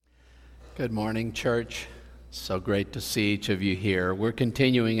Good morning, church. So great to see each of you here. We're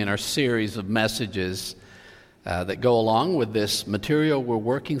continuing in our series of messages that go along with this material we're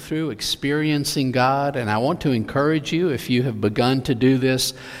working through, Experiencing God. And I want to encourage you, if you have begun to do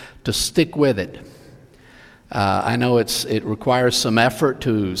this, to stick with it. I know it requires some effort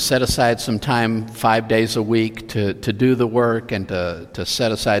to set aside some time 5 days a week to do the work and to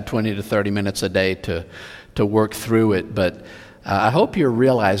set aside 20 to 30 minutes a day to work through it. But I hope you're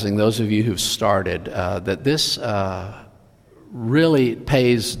realizing, those of you who've started, that this really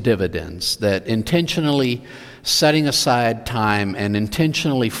pays dividends, that intentionally setting aside time and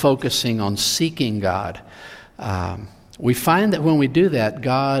intentionally focusing on seeking God, we find that when we do that,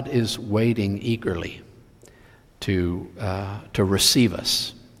 God is waiting eagerly to receive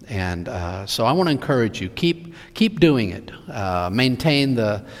us. And so I want to encourage you, keep doing it. Maintain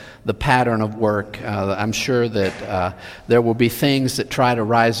the pattern of work. I'm sure that there will be things that try to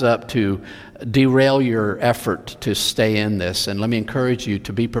rise up to derail your effort to stay in this. And let me encourage you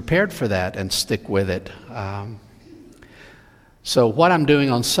to be prepared for that and stick with it. So what I'm doing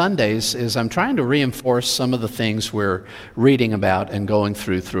on Sundays is I'm trying to reinforce some of the things we're reading about and going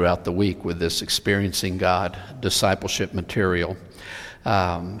throughout the week with this Experiencing God discipleship material.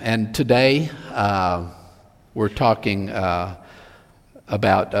 And today we're talking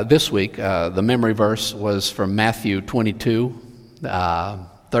about this week. The memory verse was from Matthew 22,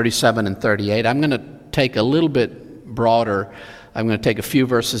 37 and 38. I'm going to take a little bit broader. I'm going to take a few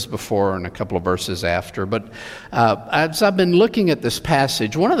verses before and a couple of verses after. But as I've been looking at this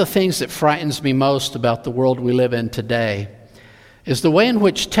passage, one of the things that frightens me most about the world we live in today is the way in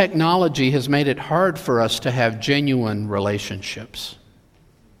which technology has made it hard for us to have genuine relationships.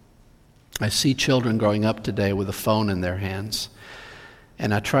 I see children growing up today with a phone in their hands,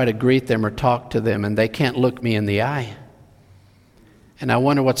 and I try to greet them or talk to them, and they can't look me in the eye. And I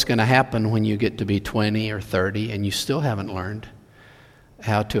wonder what's going to happen when you get to be 20 or 30 and you still haven't learned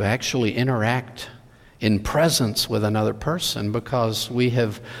how to actually interact in presence with another person, because we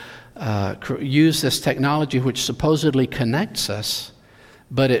have used this technology which supposedly connects us,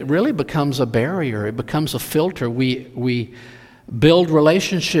 but it really becomes a barrier. It becomes a filter. We build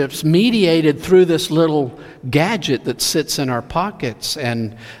relationships mediated through this little gadget that sits in our pockets,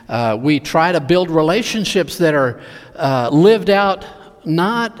 and we try to build relationships that are lived out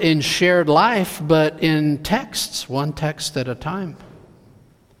not in shared life, but in texts, one text at a time.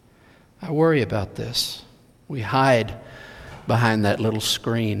 I worry about this. We hide behind that little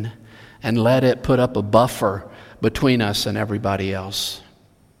screen and let it put up a buffer between us and everybody else.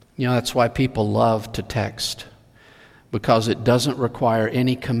 You know, that's why people love to text, because it doesn't require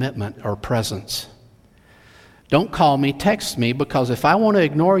any commitment or presence. Don't call me, text me, because if I want to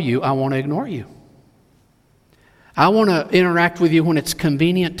ignore you, I want to ignore you. I want to interact with you when it's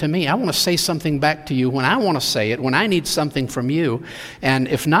convenient to me. I want to say something back to you when I want to say it, when I need something from you. And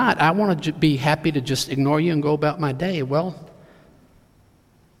if not, I want to be happy to just ignore you and go about my day. Well,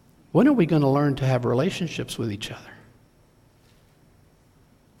 when are we going to learn to have relationships with each other?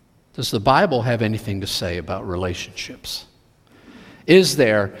 Does the Bible have anything to say about relationships? Is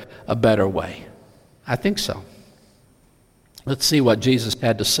there a better way? I think so. Let's see what Jesus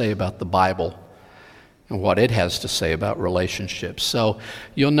had to say about the Bible and what it has to say about relationships. So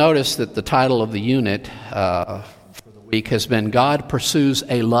you'll notice that the title of the unit for the week has been God Pursues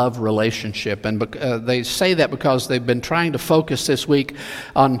a Love Relationship. And they say that because they've been trying to focus this week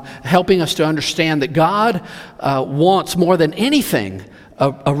on helping us to understand that God wants more than anything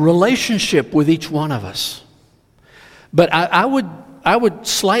a relationship with each one of us. But I would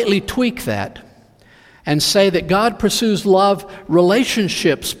slightly tweak that and say that God pursues love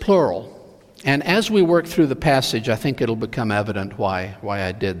relationships, plural. And as we work through the passage, I think it'll become evident why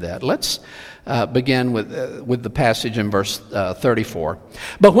I did that. Let's begin with the passage in verse 34.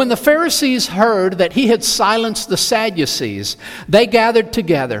 But when the Pharisees heard that he had silenced the Sadducees, they gathered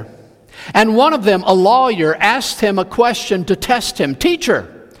together. And one of them, a lawyer, asked him a question to test him.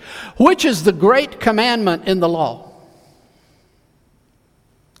 Teacher, which is the great commandment in the law?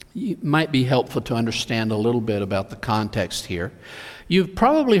 It might be helpful to understand a little bit about the context here. You've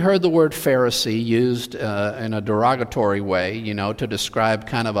probably heard the word Pharisee used in a derogatory way, to describe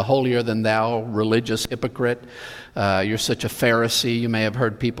kind of a holier-than-thou religious hypocrite. You're such a Pharisee. You may have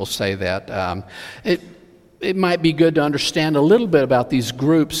heard people say that. It might be good to understand a little bit about these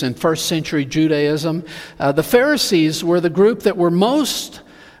groups in first century Judaism. The Pharisees were the group that were most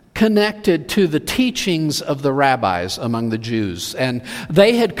connected to the teachings of the rabbis among the Jews. And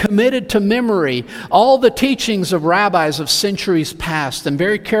they had committed to memory all the teachings of rabbis of centuries past, and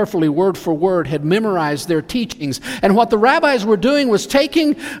very carefully, word for word, had memorized their teachings. And what the rabbis were doing was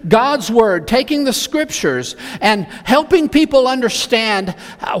taking God's word, taking the scriptures, and helping people understand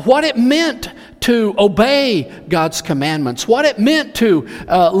what it meant to obey God's commandments, what it meant to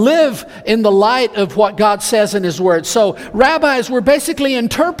live in the light of what God says in His Word. So rabbis were basically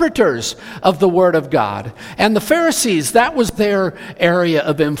interpreters of the Word of God. And the Pharisees, that was their area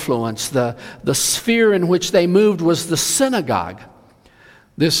of influence. The sphere in which they moved was the synagogue.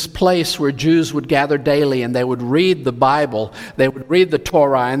 This place where Jews would gather daily and they would read the Bible, they would read the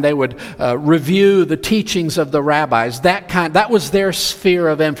Torah, and they would review the teachings of the rabbis. That was their sphere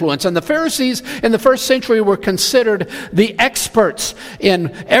of influence. And the Pharisees in the first century were considered the experts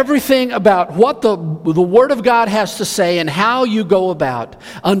in everything about what the Word of God has to say and how you go about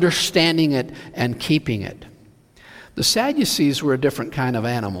understanding it and keeping it. The Sadducees were a different kind of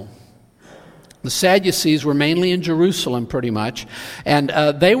animal. The Sadducees were mainly in Jerusalem, pretty much, and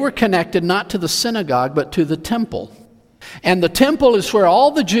they were connected not to the synagogue, but to the temple. And the temple is where all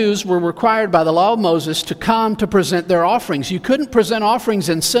the Jews were required by the law of Moses to come to present their offerings. You couldn't present offerings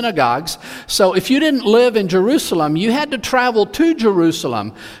in synagogues, so if you didn't live in Jerusalem, you had to travel to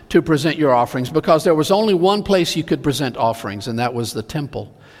Jerusalem to present your offerings, because there was only one place you could present offerings, and that was the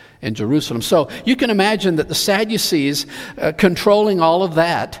temple in Jerusalem. So you can imagine that the Sadducees controlling all of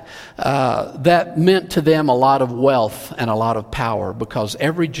that, that meant to them a lot of wealth and a lot of power, because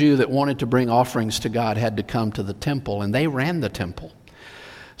every Jew that wanted to bring offerings to God had to come to the temple, and they ran the temple.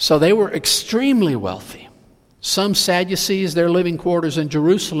 So they were extremely wealthy. Some Sadducees, their living quarters in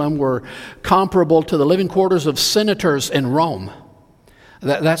Jerusalem were comparable to the living quarters of senators in Rome.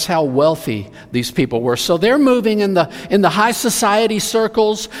 That's how wealthy these people were. So they're moving in the high society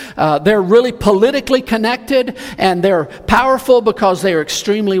circles. They're really politically connected, and they're powerful because they are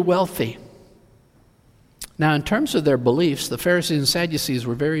extremely wealthy. Now, in terms of their beliefs, the Pharisees and Sadducees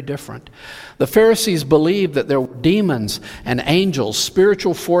were very different. The Pharisees believed that there were demons and angels,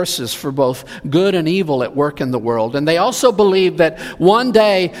 spiritual forces for both good and evil at work in the world. And they also believed that one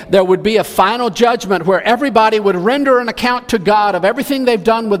day there would be a final judgment where everybody would render an account to God of everything they've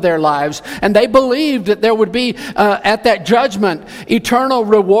done with their lives. And they believed that there would be, at that judgment, eternal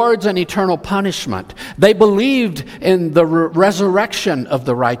rewards and eternal punishment. They believed in the resurrection of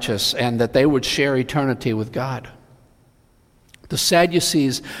the righteous, and that they would share eternity with God. The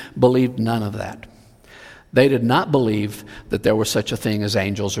Sadducees believed none of that. They did not believe that there was such a thing as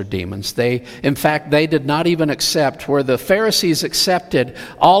angels or demons. In fact, they did not even accept, where the Pharisees accepted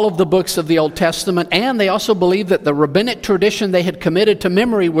all of the books of the Old Testament, and they also believed that the rabbinic tradition they had committed to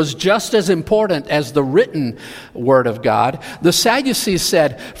memory was just as important as the written Word of God. The Sadducees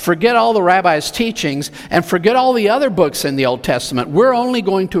said, forget all the rabbis' teachings and forget all the other books in the Old Testament. We're only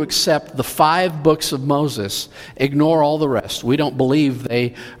going to accept the 5 books of Moses. Ignore all the rest. We don't believe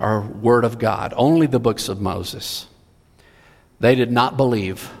they are Word of God. Only the books of Moses. They did not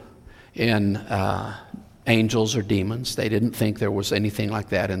believe in angels or demons. They didn't think there was anything like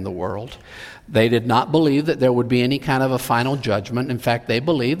that in the world. They did not believe that there would be any kind of a final judgment. In fact, they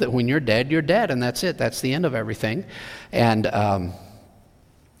believed that when you're dead, and that's it. That's the end of everything. And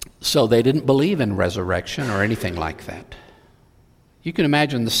so they didn't believe in resurrection or anything like that. You can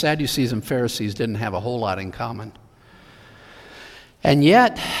imagine the Sadducees and Pharisees didn't have a whole lot in common. And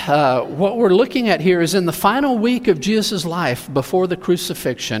yet, what we're looking at here is in the final week of Jesus' life before the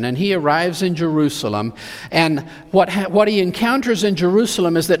crucifixion, and he arrives in Jerusalem, and what he encounters in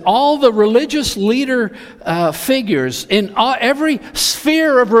Jerusalem is that all the religious leader figures in every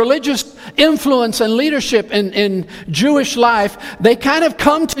sphere of religious influence and leadership in Jewish life, they kind of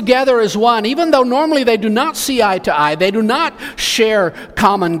come together as one, even though normally they do not see eye to eye, they do not share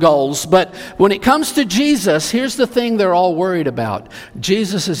common goals. But when it comes to Jesus, here's the thing they're all worried about.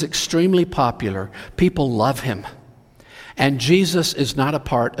 Jesus is extremely popular. People love him. And Jesus is not a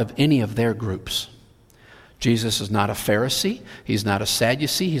part of any of their groups. Jesus is not a Pharisee. He's not a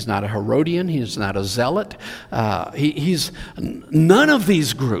Sadducee. He's not a Herodian. He's not a Zealot. He's none of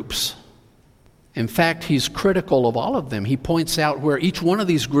these groups. In fact, he's critical of all of them. He points out where each one of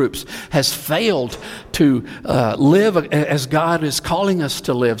these groups has failed to live as God is calling us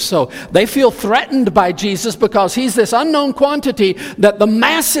to live. So they feel threatened by Jesus because he's this unknown quantity that the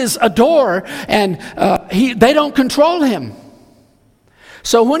masses adore, and they don't control him.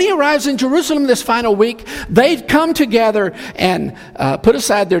 So when he arrives in Jerusalem this final week, they come together and put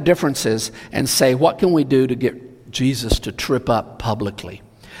aside their differences and say, what can we do to get Jesus to trip up publicly?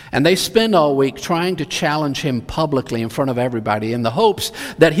 And they spend all week trying to challenge him publicly in front of everybody in the hopes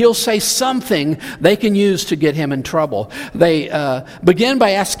that he'll say something they can use to get him in trouble. They begin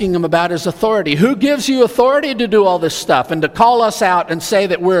by asking him about his authority. Who gives you authority to do all this stuff and to call us out and say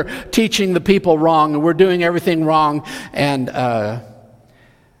that we're teaching the people wrong and we're doing everything wrong? And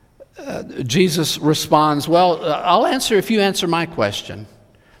Jesus responds, well, I'll answer if you answer my question.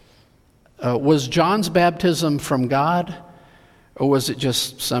 Was John's baptism from God? Or was it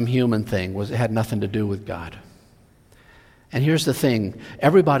just some human thing? It had nothing to do with God? And here's the thing.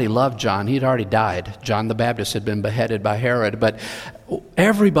 Everybody loved John. He'd already died. John the Baptist had been beheaded by Herod. But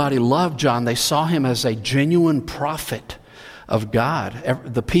everybody loved John. They saw him as a genuine prophet of God.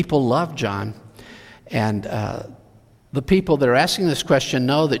 The people loved John. And the people that are asking this question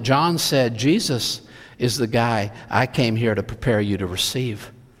know that John said, Jesus is the guy I came here to prepare you to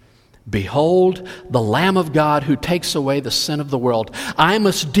receive. Behold, the Lamb of God who takes away the sin of the world. I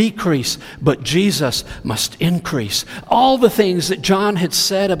must decrease, but Jesus must increase. All the things that John had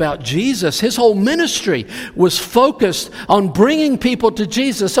said about Jesus, his whole ministry was focused on bringing people to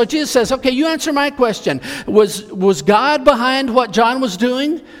Jesus. So Jesus says, okay, you answer my question. Was God behind what John was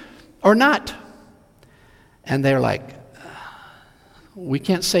doing or not? And they're like, we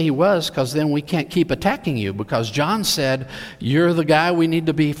can't say he was, because then we can't keep attacking you, because John said you're the guy we need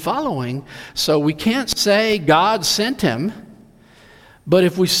to be following. So we can't say God sent him. But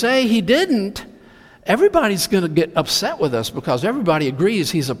if we say he didn't, everybody's going to get upset with us, because everybody agrees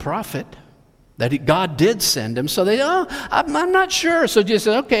he's a prophet, that God did send him. So they, I'm not sure. So Jesus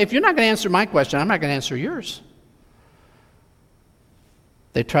said, okay, if you're not going to answer my question, I'm not going to answer yours.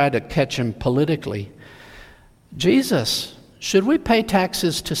 They tried to catch him politically. Jesus, should we pay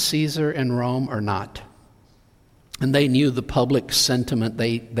taxes to Caesar in Rome or not? And they knew the public sentiment.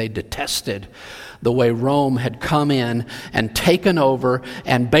 They detested the way Rome had come in and taken over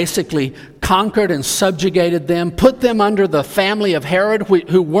and basically conquered and subjugated them, put them under the family of Herod,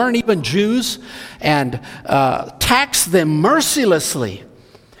 who weren't even Jews, and taxed them mercilessly.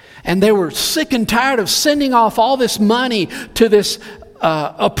 And they were sick and tired of sending off all this money to this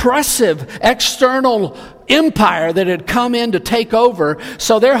oppressive external empire that had come in to take over.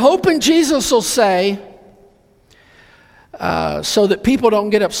 So they're hoping Jesus will say, so that people don't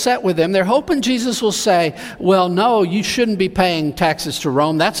get upset with them, they're hoping Jesus will say, well, no, you shouldn't be paying taxes to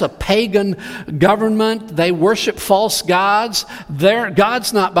Rome. That's a pagan government. They worship false gods.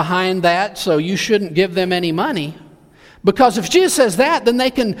 God's not behind that, so you shouldn't give them any money. Because if Jesus says that, then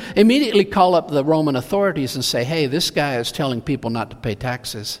they can immediately call up the Roman authorities and say, hey, this guy is telling people not to pay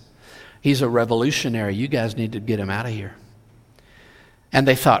taxes. He's a revolutionary. You guys need to get him out of here. And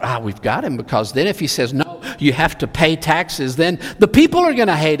they thought, we've got him, because then if he says, no, you have to pay taxes, then the people are going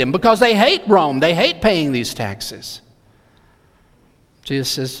to hate him, because they hate Rome. They hate paying these taxes. Jesus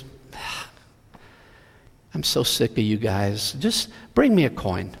says, I'm so sick of you guys. Just bring me a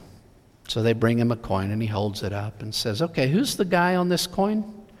coin. So they bring him a coin, and he holds it up and says, okay, who's the guy on this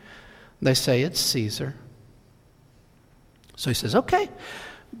coin? They say, it's Caesar. So he says, okay,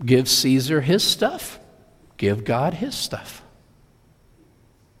 give Caesar his stuff. Give God his stuff.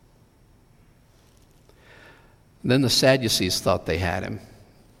 Then the Sadducees thought they had him.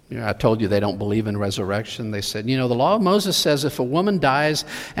 I told you they don't believe in resurrection. They said, the law of Moses says if a woman dies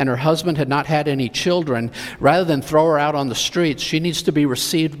and her husband had not had any children, rather than throw her out on the streets, she needs to be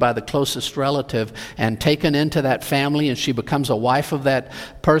received by the closest relative and taken into that family, and she becomes a wife of that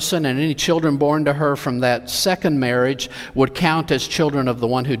person, and any children born to her from that second marriage would count as children of the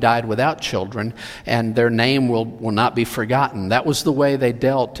one who died without children, and their name will not be forgotten. That was the way they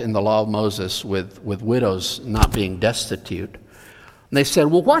dealt in the law of Moses with widows not being destitute. And they said,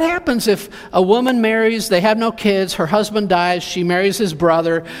 well, what happens if a woman marries, they have no kids, her husband dies, she marries his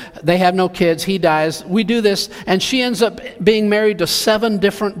brother, they have no kids, he dies, we do this, and she ends up being married to 7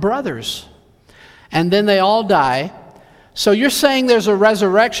 different brothers. And then they all die. So you're saying there's a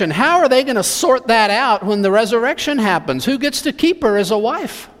resurrection. How are they going to sort that out when the resurrection happens? Who gets to keep her as a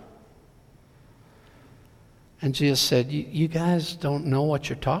wife? And Jesus said, you guys don't know what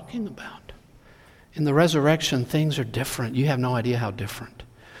you're talking about. In the resurrection, things are different. You have no idea how different.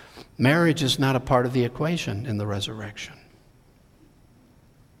 Marriage is not a part of the equation in the resurrection.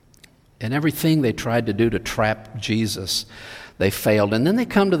 And everything they tried to do to trap Jesus, they failed. And then they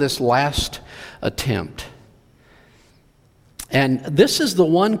come to this last attempt. And this is the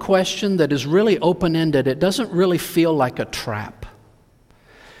one question that is really open-ended. It doesn't really feel like a trap.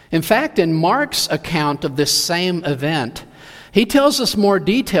 In fact, in Mark's account of this same event, He tells us more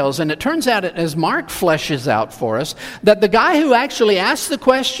details, and it turns out, as Mark fleshes out for us, that the guy who actually asked the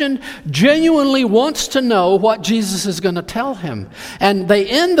question genuinely wants to know what Jesus is going to tell him. And they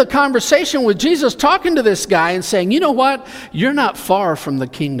end the conversation with Jesus talking to this guy and saying, you know what? You're not far from the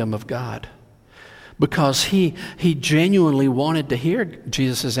kingdom of God. Because he genuinely wanted to hear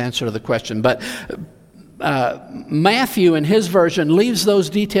Jesus' answer to the question. But Matthew, in his version, leaves those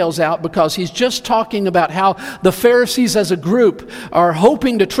details out because he's just talking about how the Pharisees as a group are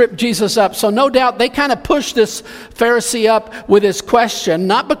hoping to trip Jesus up. So no doubt they kind of push this Pharisee up with his question,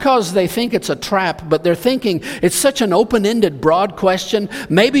 not because they think it's a trap, but they're thinking it's such an open-ended, broad question.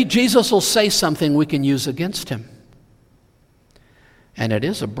 Maybe Jesus will say something we can use against him. And it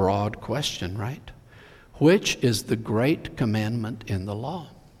is a broad question, right? Which is the great commandment in the law?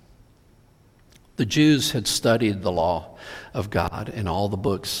 The Jews had studied the law of God in all the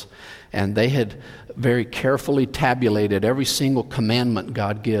books, and they had very carefully tabulated every single commandment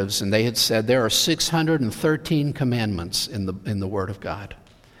God gives, and they had said there are 613 commandments in the Word of God.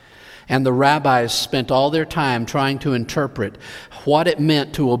 And the rabbis spent all their time trying to interpret what it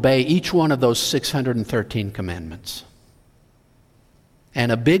meant to obey each one of those 613 commandments.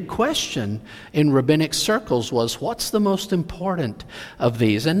 And a big question in rabbinic circles was, what's the most important of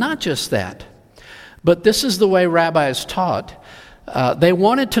these? And not just that, but this is the way rabbis taught. They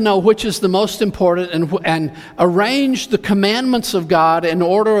wanted to know which is the most important and arrange the commandments of God in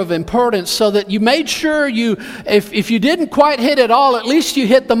order of importance so that you made sure if you didn't quite hit it all, at least you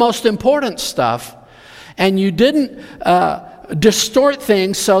hit the most important stuff. And you didn't distort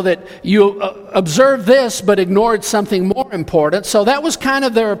things so that you observed this but ignored something more important. So that was kind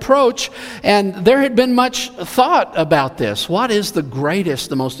of their approach, and there had been much thought about this. What is the greatest,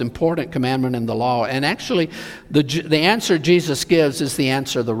 the most important commandment in the law? And actually, the answer Jesus gives is the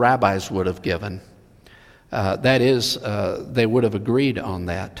answer the rabbis would have given. That is, they would have agreed on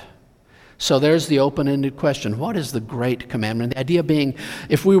that. So there's the open-ended question. What is the great commandment? The idea being,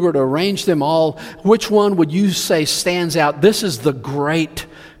 if we were to arrange them all, which one would you say stands out? This is the great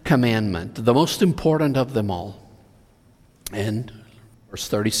commandment, the most important of them all. And verse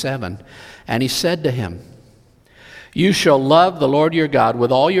 37, and he said to him, you shall love the Lord your God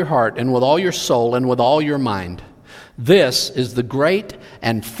with all your heart and with all your soul and with all your mind. This is the great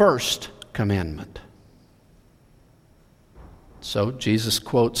and first commandment. So Jesus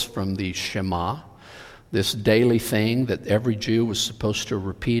quotes from the Shema, this daily thing that every Jew was supposed to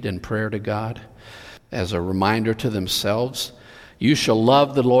repeat in prayer to God as a reminder to themselves. You shall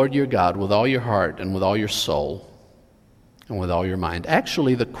love the Lord your God with all your heart and with all your soul and with all your mind.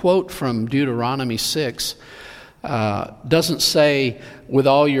 Actually, the quote from Deuteronomy 6 doesn't say with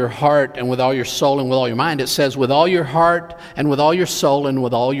all your heart and with all your soul and with all your mind. It says with all your heart and with all your soul and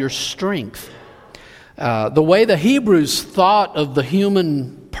with all your strength. The way the Hebrews thought of the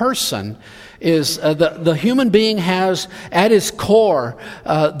human person is the human being has at his core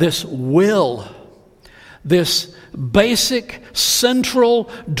this will, this basic central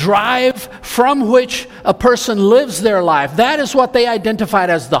drive from which a person lives their life. That is what they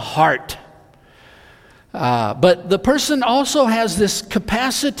identified as the heart. But the person also has this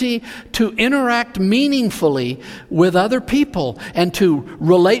capacity to interact meaningfully with other people and to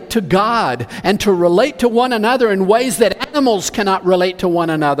relate to God and to relate to one another in ways that animals cannot relate to one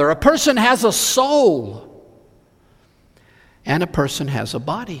another. A person has a soul, and a person has a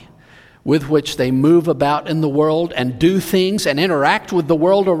body with which they move about in the world and do things and interact with the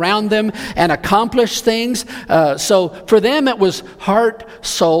world around them and accomplish things. So for them it was heart,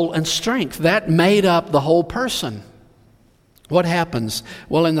 soul, and strength. That made up the whole person. What happens?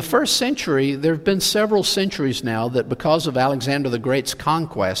 Well, in the first century, there have been several centuries now that because of Alexander the Great's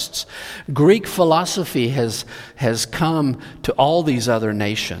conquests, Greek philosophy has come to all these other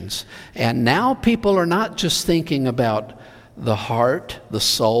nations. And now people are not just thinking about the heart, the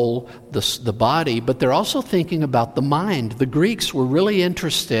soul, the body, but they're also thinking about the mind. The Greeks were really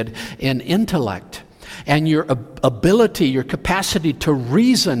interested in intellect and your ability, your capacity to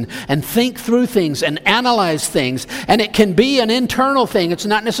reason and think through things and analyze things. And it can be an internal thing. It's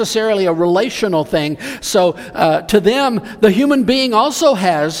not necessarily a relational thing. So to them, the human being also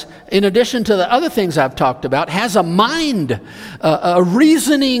has, in addition to the other things I've talked about, has a mind, a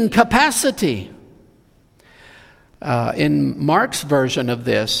reasoning capacity. In Mark's version of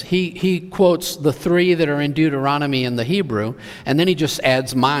this, he quotes the three that are in Deuteronomy in the Hebrew, and then he just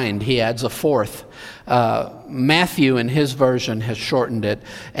adds mind. He adds a fourth. Matthew, in his version, has shortened it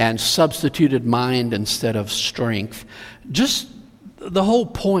and substituted mind instead of strength. Just the whole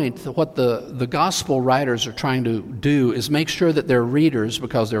point, what the gospel writers are trying to do is make sure that their readers,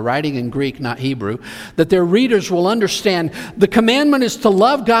 because they're writing in Greek, not Hebrew, that their readers will understand the commandment is to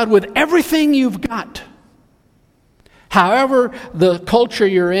love God with everything you've got. However the culture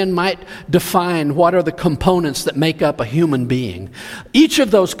you're in might define what are the components that make up a human being. Each of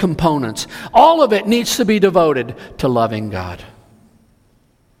those components, all of it needs to be devoted to loving God.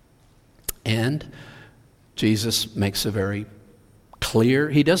 And Jesus makes a very clear,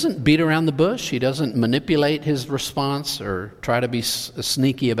 he doesn't beat around the bush, he doesn't manipulate his response or try to be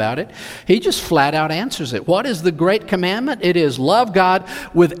sneaky about it. He just flat out answers it. What is the great commandment? It is love God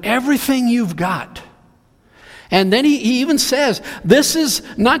with everything you've got. And then he even says, this is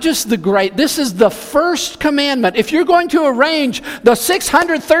not just this is the first commandment. If you're going to arrange the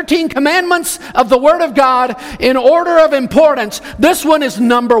 613 commandments of the Word of God in order of importance, this one is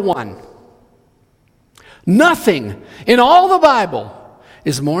number one. Nothing in all the Bible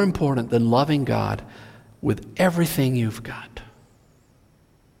is more important than loving God with everything you've got.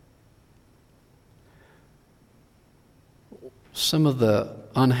 Some of the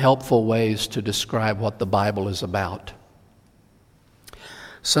unhelpful ways to describe what the Bible is about.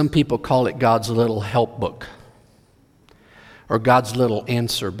 Some people call it God's little help book or God's little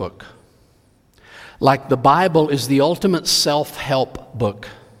answer book. Like the Bible is the ultimate self-help book.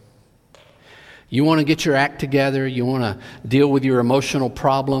 You want to get your act together, you want to deal with your emotional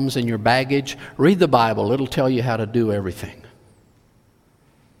problems and your baggage, read the Bible. It'll tell you how to do everything.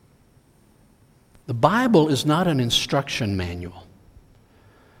 The Bible is not an instruction manual.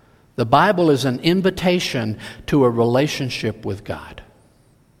 The Bible is an invitation to a relationship with God.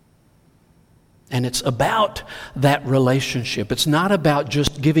 And it's about that relationship. It's not about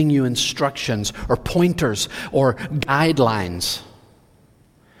just giving you instructions or pointers or guidelines.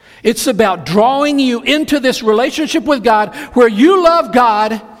 It's about drawing you into this relationship with God where you love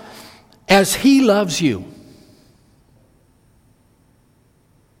God as He loves you.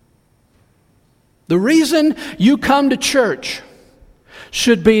 The reason you come to church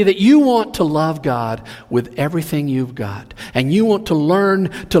should be that you want to love God with everything you've got. And you want to learn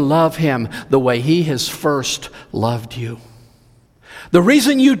to love Him the way He has first loved you. The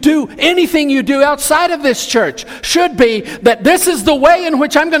reason you do anything you do outside of this church should be that this is the way in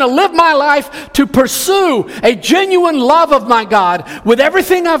which I'm going to live my life to pursue a genuine love of my God with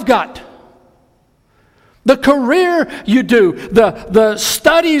everything I've got. The career you do, the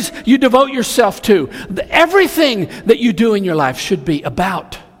studies you devote yourself to, everything that you do in your life should be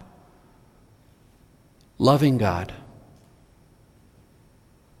about loving God.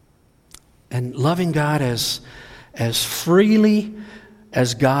 And loving God as freely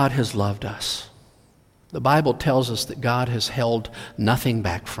as God has loved us. The Bible tells us that God has held nothing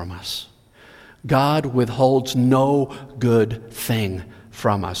back from us. God withholds no good thing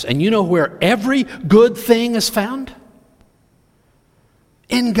from us. And you know where every good thing is found?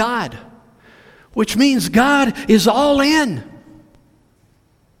 In God. Which means God is all in.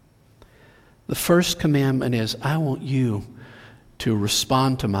 The first commandment is, I want you to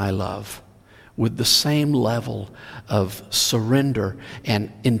respond to my love with the same level of surrender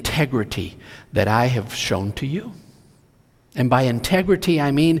and integrity that I have shown to you. And by integrity,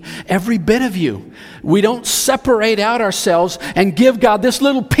 I mean every bit of you. We don't separate out ourselves and give God this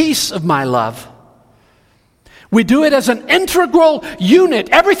little piece of my love. We do it as an integral unit.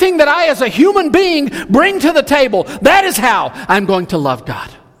 Everything that I as a human being bring to the table, that is how I'm going to love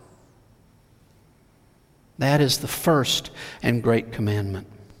God. That is the first and great commandment.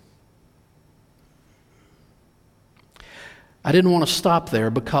 I didn't want to stop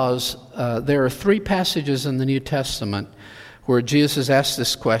there because there are 3 passages in the New Testament where Jesus asked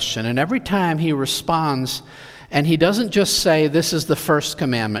this question. And every time He responds, and He doesn't just say, this is the first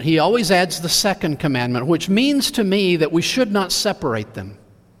commandment. He always adds the second commandment, which means to me that we should not separate them.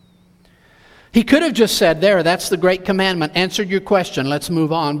 He could have just said, there, that's the great commandment, answered your question, let's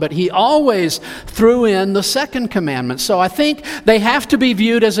move on. But He always threw in the second commandment. So I think they have to be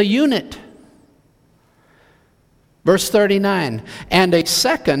viewed as a unit. Verse 39, and a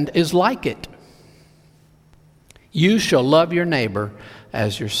second is like it. You shall love your neighbor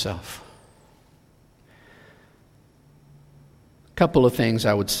as yourself. A couple of things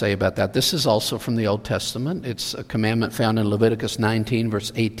I would say about that. This is also from the Old Testament. It's a commandment found in Leviticus 19,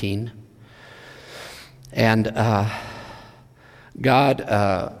 verse 18. And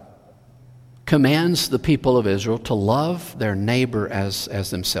God commands the people of Israel to love their neighbor as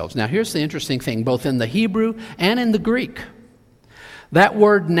themselves. Now, here's the interesting thing, both in the Hebrew and in the Greek. That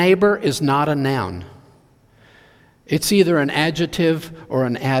word neighbor is not a noun. It's either an adjective or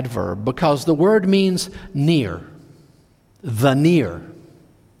an adverb because the word means near. the near.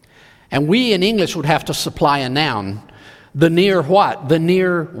 And we in English would have to supply a noun. The near what? The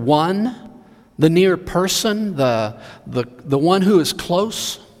near one? The near person? The one who is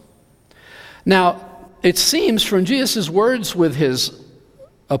close? Now, it seems from Jesus' words with his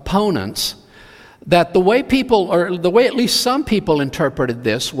opponents that the way people, or the way at least some people interpreted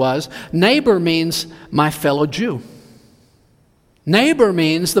this was, neighbor means my fellow Jew. Neighbor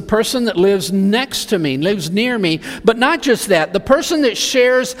means the person that lives next to me, lives near me, but not just that, the person that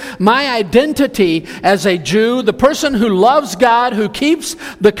shares my identity as a Jew, the person who loves God, who keeps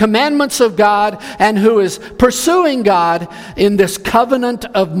the commandments of God, and who is pursuing God in this covenant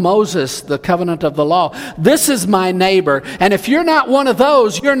of Moses, the covenant of the law. This is my neighbor, and if you're not one of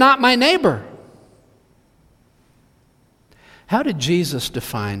those, you're not my neighbor. How did Jesus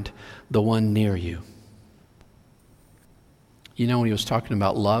define the one near you? You know, when he was talking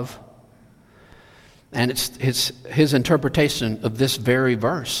about love, and it's his interpretation of this very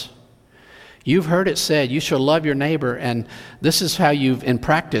verse. You've heard it said, you shall love your neighbor, and this is how you've in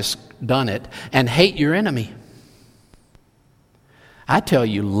practice done it, and hate your enemy. I tell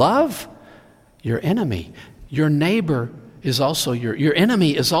you, love your enemy. Your neighbor is also your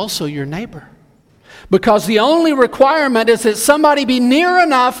enemy is also your neighbor. Because the only requirement is that somebody be near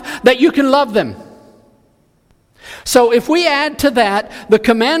enough that you can love them. So if we add to that the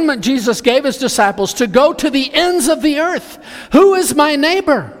commandment Jesus gave his disciples to go to the ends of the earth, who is my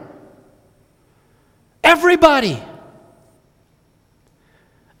neighbor? Everybody.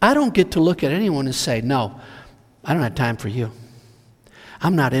 I don't get to look at anyone and say, no, I don't have time for you.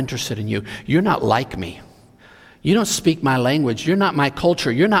 I'm not interested in you. You're not like me. You don't speak my language. You're not my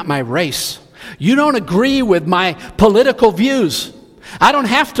culture. You're not my race. You don't agree with my political views. I don't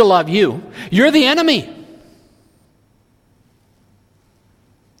have to love you. You're the enemy.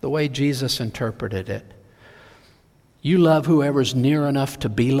 The way Jesus interpreted it. You love whoever's near enough to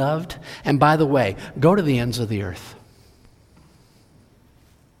be loved. And by the way, go to the ends of the earth.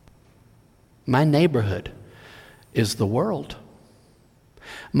 My neighborhood is the world.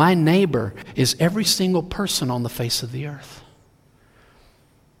 My neighbor is every single person on the face of the earth.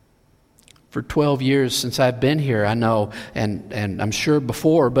 For 12 years since I've been here, I know, and I'm sure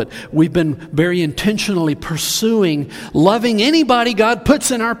before, but we've been very intentionally pursuing loving anybody God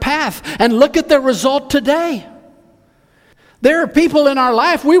puts in our path. And look at the result today. There are people in our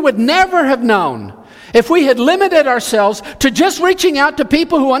life we would never have known if we had limited ourselves to just reaching out to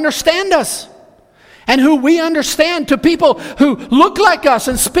people who understand us and who we understand, to people who look like us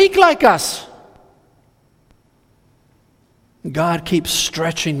and speak like us. God keeps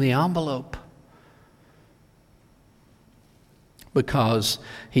stretching the envelope. Because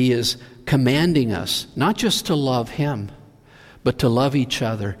he is commanding us not just to love him, but to love each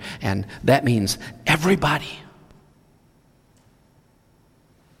other. And that means everybody.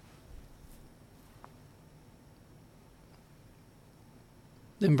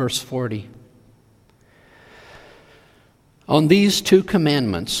 In verse 40. On these two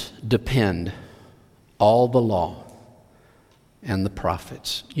commandments depend all the law and the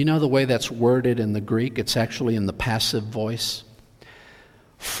prophets. You know the way that's worded in the Greek? It's actually in the passive voice.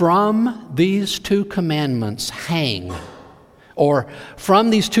 From these two commandments hang, or from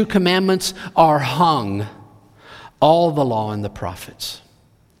these two commandments are hung all the law and the prophets.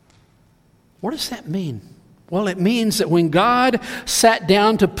 What does that mean? Well, it means that when God sat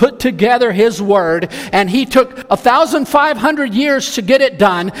down to put together his word, and he took 1,500 years to get it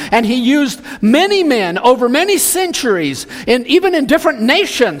done, and he used many men over many centuries, even in different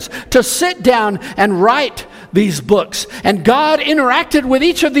nations, to sit down and write these books. And God interacted with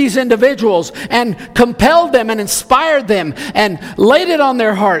each of these individuals and compelled them and inspired them and laid it on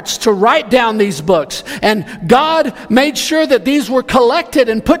their hearts to write down these books. And God made sure that these were collected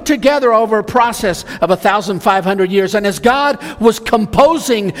and put together over a process of 1,500 years. And as God was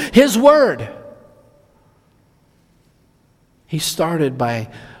composing his word, he started by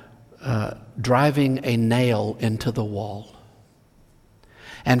driving a nail into the wall.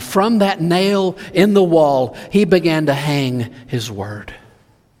 And from that nail in the wall, he began to hang his word.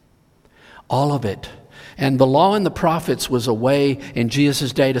 All of it. And the law and the prophets was a way in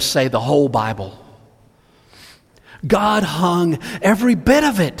Jesus' day to say the whole Bible. God hung every bit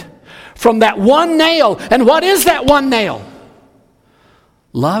of it from that one nail. And what is that one nail?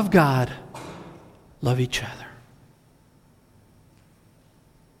 Love God, love each other.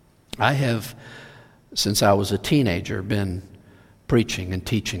 I have, since I was a teenager, been preaching and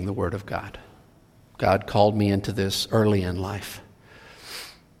teaching the Word of God. God called me into this early in life.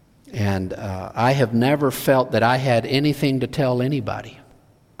 And I have never felt that I had anything to tell anybody.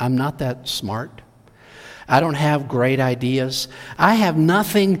 I'm not that smart. I don't have great ideas. I have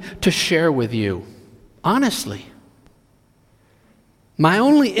nothing to share with you, honestly. My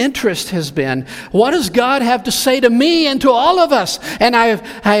only interest has been, what does God have to say to me and to all of us? And I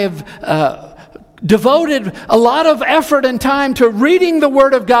have devoted a lot of effort and time to reading the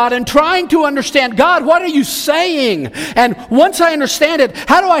Word of God and trying to understand, God, what are you saying? And once I understand it,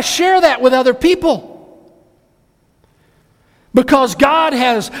 how do I share that with other people? Because God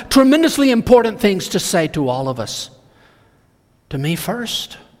has tremendously important things to say to all of us. To me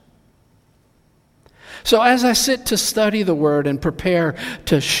first. So as I sit to study the Word and prepare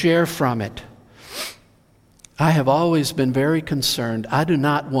to share from it, I have always been very concerned. I do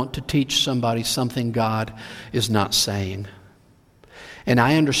not want to teach somebody something God is not saying. And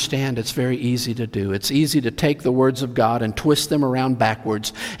I understand it's very easy to do. It's easy to take the words of God and twist them around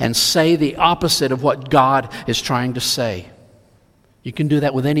backwards and say the opposite of what God is trying to say. You can do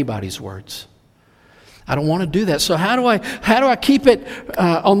that with anybody's words. I don't want to do that. So how do I keep it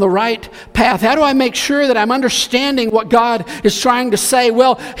on the right path? How do I make sure that I'm understanding what God is trying to say?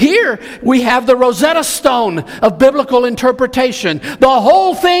 Well, here we have the Rosetta Stone of biblical interpretation. The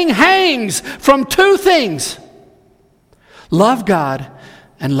whole thing hangs from two things. Love God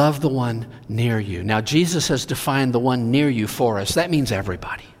and love the one near you. Now, Jesus has defined the one near you for us. That means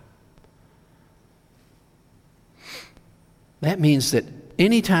everybody. That means that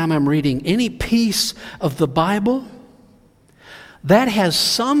anytime I'm reading any piece of the Bible, that has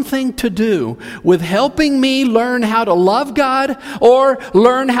something to do with helping me learn how to love God or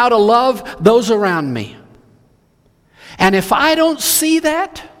learn how to love those around me. And if I don't see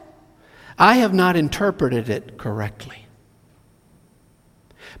that, I have not interpreted it correctly.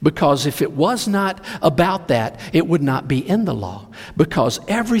 Because if it was not about that, it would not be in the law. Because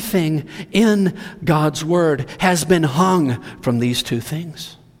everything in God's Word has been hung from these two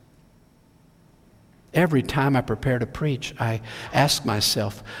things. Every time I prepare to preach, I ask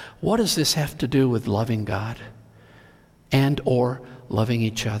myself, what does this have to do with loving God and or loving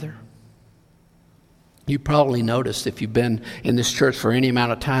each other? You probably noticed, if you've been in this church for any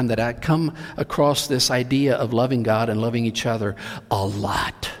amount of time, that I come across this idea of loving God and loving each other a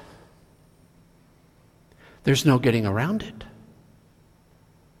lot. There's no getting around it.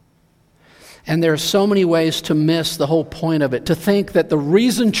 And there are so many ways to miss the whole point of it. To think that the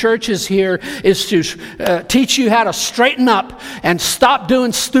reason church is here is to teach you how to straighten up and stop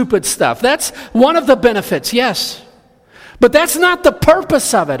doing stupid stuff. That's one of the benefits, yes. But that's not the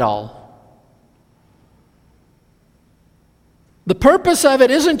purpose of it all. The purpose of it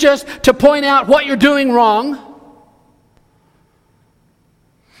isn't just to point out what you're doing wrong.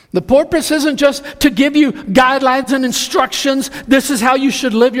 The purpose isn't just to give you guidelines and instructions. This is how you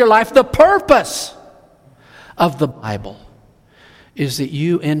should live your life. The purpose of the Bible is that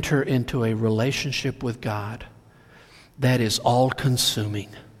you enter into a relationship with God that is all-consuming.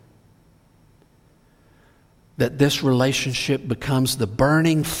 That this relationship becomes the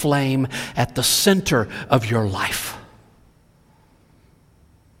burning flame at the center of your life.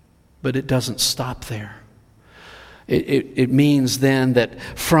 But it doesn't stop there. It means then that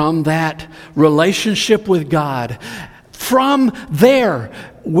from that relationship with God, from there,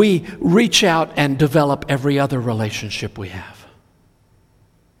 we reach out and develop every other relationship we have.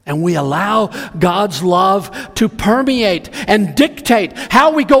 And we allow God's love to permeate and dictate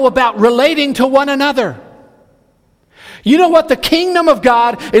how we go about relating to one another. You know what the kingdom of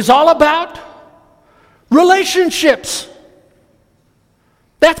God is all about? Relationships.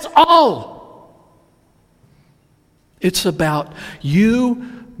 That's all. It's about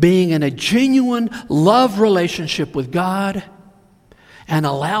you being in a genuine love relationship with God and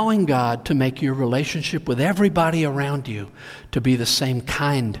allowing God to make your relationship with everybody around you to be the same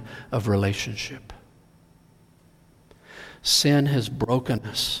kind of relationship. Sin has broken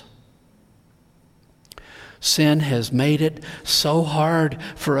us. Sin has made it so hard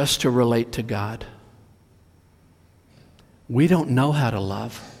for us to relate to God. We don't know how to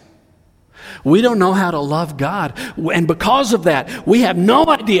love. We don't know how to love God. And because of that, we have no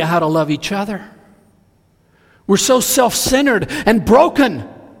idea how to love each other. We're so self-centered and broken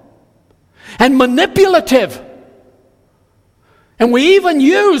and manipulative. And we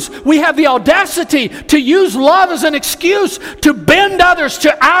have the audacity to use love as an excuse to bend others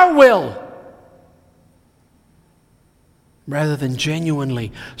to our will, rather than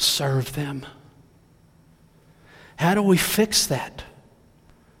genuinely serve them. How do we fix that?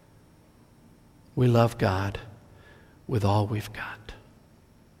 We love God with all we've got.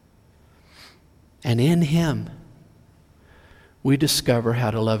 And in Him, we discover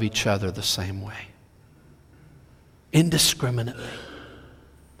how to love each other the same way, indiscriminately.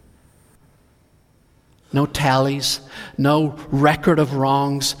 no tallies, no record of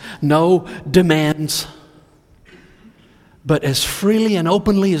wrongs, no demands. But as freely and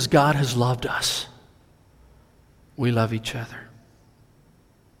openly as God has loved us, we love each other.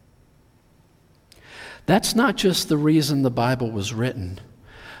 That's not just the reason the Bible was written.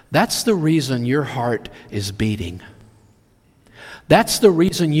 That's the reason your heart is beating. That's the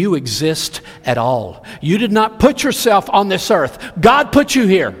reason you exist at all. You did not put yourself on this earth. God put you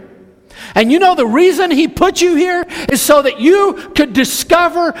here. And you know the reason He put you here is so that you could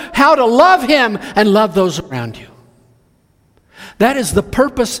discover how to love Him and love those around you. That is the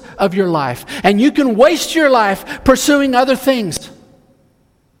purpose of your life. And you can waste your life pursuing other things.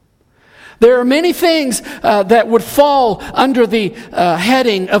 There are many things that would fall under the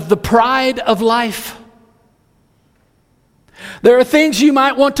heading of the pride of life. There are things you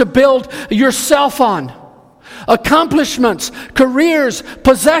might want to build yourself on. Accomplishments, careers,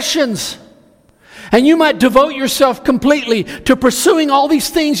 possessions. And you might devote yourself completely to pursuing all these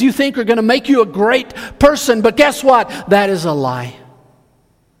things you think are going to make you a great person. But guess what? That is a lie.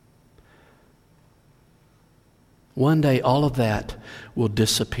 One day all of that will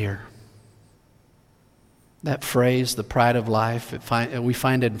disappear. That phrase, the pride of life, we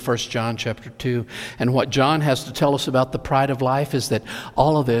find it in 1 John chapter 2. And what John has to tell us about the pride of life is that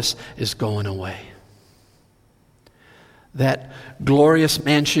all of this is going away. That glorious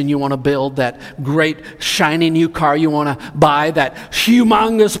mansion you want to build, that great shiny new car you want to buy, that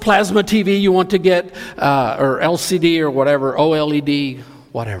humongous plasma TV you want to get, or LCD or whatever, OLED,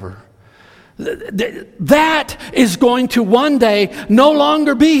 whatever. That is going to one day no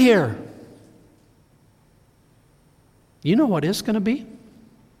longer be here. You know what is going to be?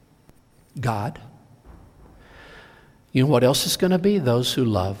 God. You know what else is going to be? Those who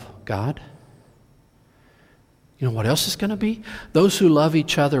love God. You know what else is going to be? Those who love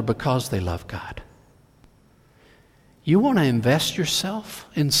each other because they love God. You want to invest yourself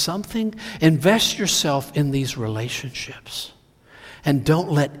in something? Invest yourself in these relationships. And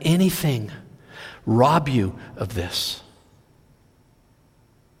don't let anything rob you of this.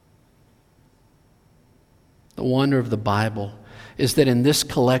 The wonder of the Bible is that in this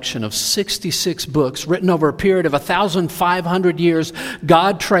collection of 66 books written over a period of 1,500 years,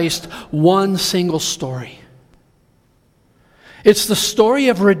 God traced one single story. It's the story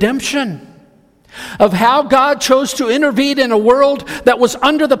of redemption, of how God chose to intervene in a world that was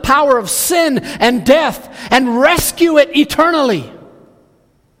under the power of sin and death and rescue it eternally.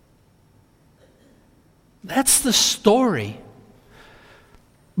 That's the story.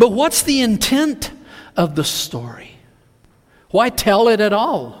 But what's the intent of the story? Why tell it at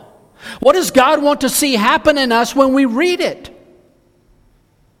all? What does God want to see happen in us when we read it?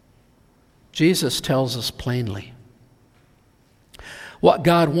 Jesus tells us plainly. What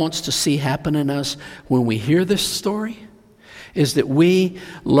God wants to see happen in us when we hear this story is that we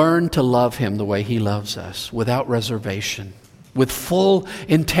learn to love Him the way He loves us, without reservation, with full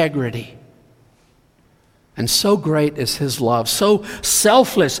integrity. And so great is His love, so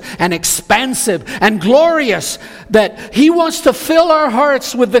selfless and expansive and glorious, that He wants to fill our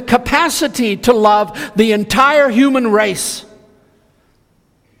hearts with the capacity to love the entire human race,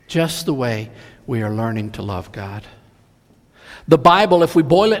 just the way we are learning to love God. The Bible, if we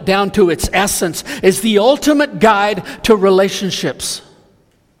boil it down to its essence, is the ultimate guide to relationships.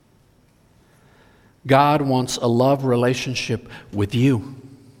 God wants a love relationship with you.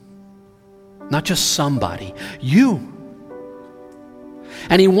 Not just somebody, you.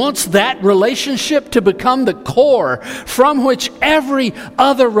 And He wants that relationship to become the core from which every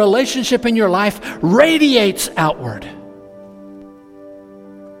other relationship in your life radiates outward.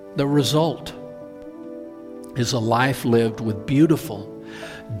 The result is a life lived with beautiful,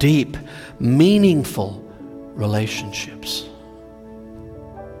 deep, meaningful relationships.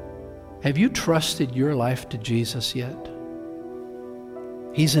 Have you trusted your life to Jesus yet?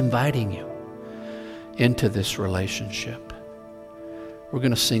 He's inviting you into this relationship. We're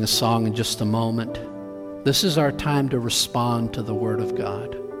going to sing a song in just a moment. This is our time to respond to the Word of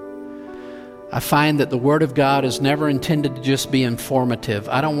God. I find that the Word of God is never intended to just be informative.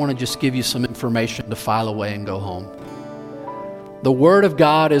 I don't want to just give you some information to file away and go home. The Word of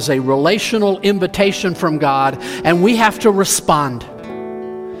God is a relational invitation from God, and we have to respond.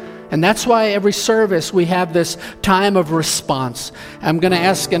 And that's why every service we have this time of response. I'm going to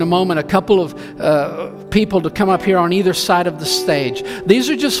ask in a moment a couple of people to come up here on either side of the stage. These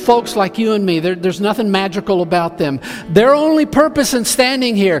are just folks like you and me. There's nothing magical about them. Their only purpose in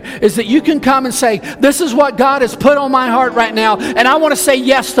standing here is that you can come and say, this is what God has put on my heart right now, and I want to say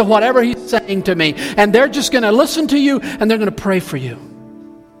yes to whatever He's saying to me. And they're just going to listen to you, and they're going to pray for you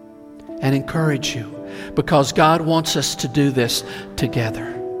and encourage you. because God wants us to do this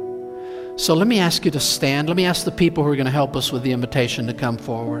together. So let me ask you to stand. Let me ask the people who are going to help us with the invitation to come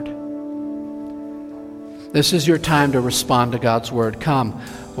forward. This is your time to respond to God's word. Come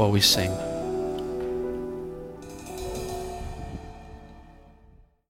while we sing.